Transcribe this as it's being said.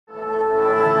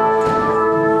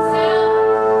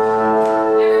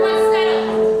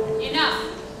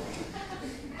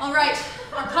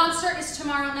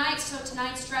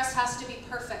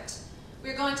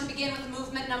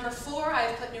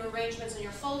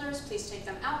shoulders. Please take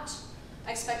them out.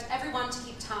 I expect everyone to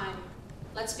keep time.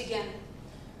 Let's begin.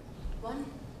 1,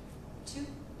 2,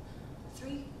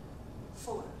 3,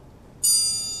 4.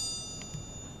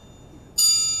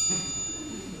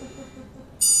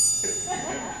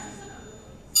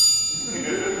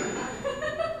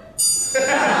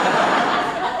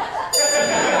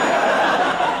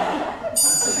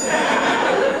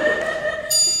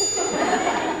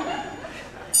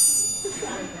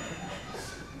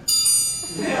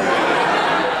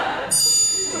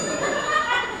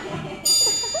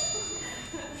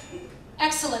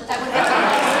 Excellent, that would be done.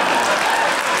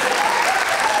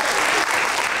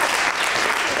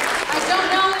 I don't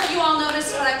know if you all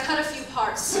noticed, but I cut a few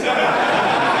parts. That's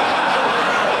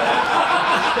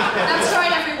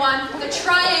right, everyone. The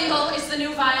triangle is the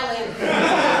new violin.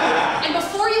 And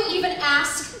before you even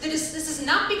ask, this is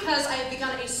not because I have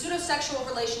begun a pseudo-sexual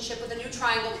relationship with a new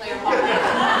triangle player, Marco. Okay?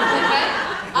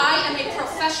 I am a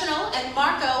professional, and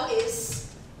Marco is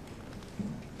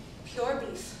pure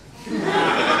beef. All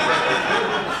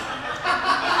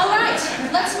right,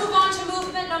 let's move on to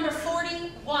movement number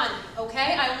 41,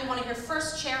 okay? I only want to hear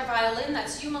first chair violin.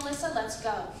 That's you, Melissa. Let's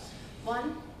go.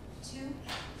 1, 2,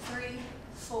 3,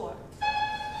 4.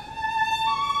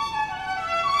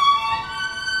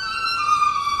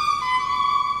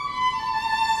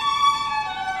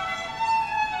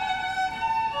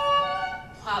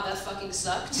 Wow, that fucking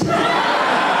sucked.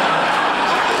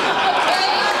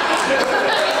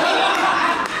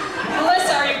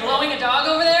 Melissa, are you blowing a dog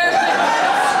over there?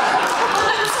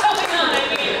 What's going on? I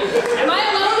mean, am I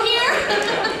alone here?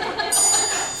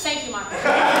 Thank you, Marco.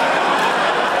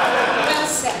 Well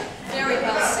said. Very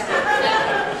well said.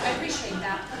 I appreciate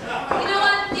that. You know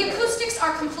what? The acoustics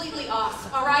are completely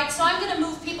off, all right? So I'm going to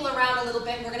move people around a little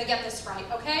bit, and we're going to get this right,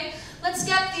 okay? Let's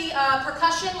get the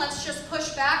percussion. Let's just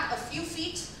push back a few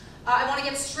feet. I want to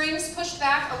get strings pushed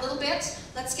back a little bit.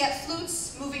 Let's get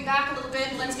flutes moving back a little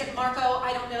bit. Let's get Marco,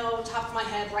 I don't know, top of my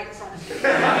head, right in front of me.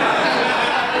 Okay.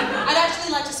 I'd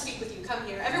actually like to speak with you. Come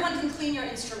here. Everyone can clean your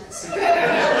instruments.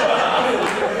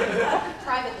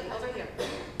 Privately, over here.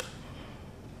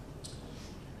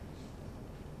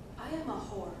 I am a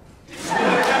whore.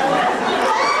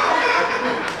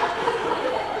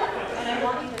 And I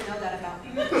want you to know that about me.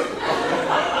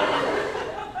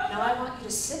 Now I want you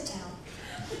to sit down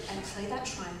and play that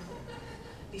triangle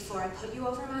before I put you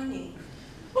over my knee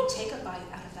and take a bite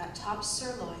out of that top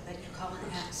sirloin that you call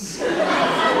an ass.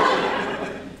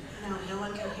 Now, no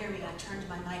one can hear me. I turned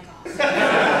my mic off.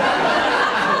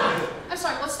 I'm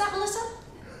sorry, what's that, Melissa?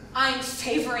 I'm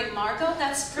favoring Marco?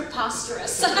 That's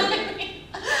preposterous.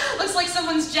 Looks like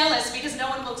someone's jealous because no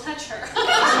one will touch her.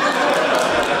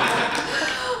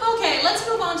 Okay, let's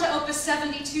move on to Opus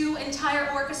 72,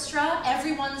 entire orchestra.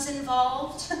 Everyone's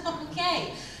involved.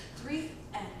 Okay, 3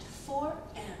 and 4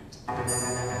 and...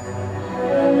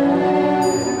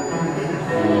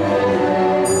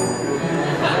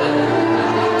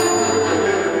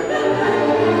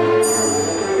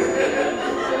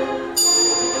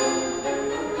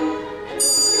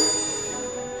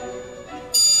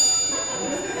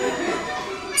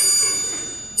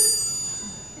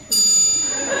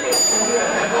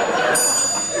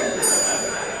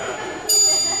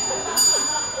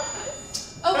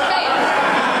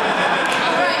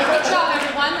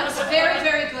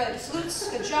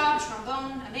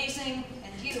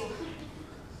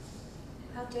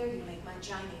 How dare you make my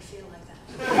Johnny feel like that?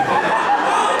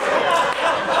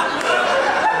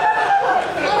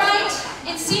 All right,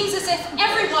 it seems as if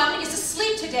everyone is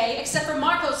asleep today except for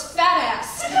Marco's fat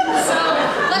ass. So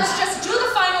let's just do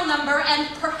the final number and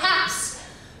perhaps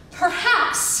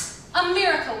a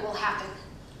miracle will happen.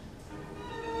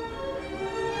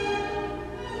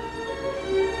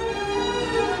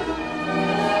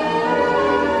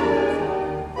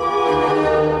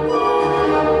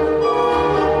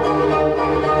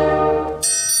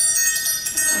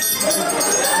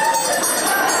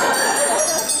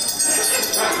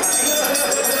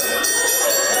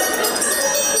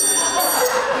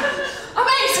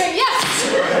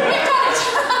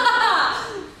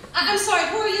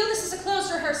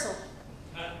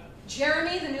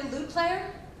 Jeremy, the new lute player?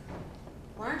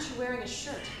 Why aren't you wearing a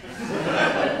shirt?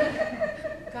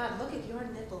 God, look at your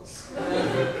nipples.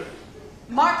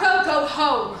 Marco, go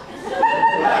home.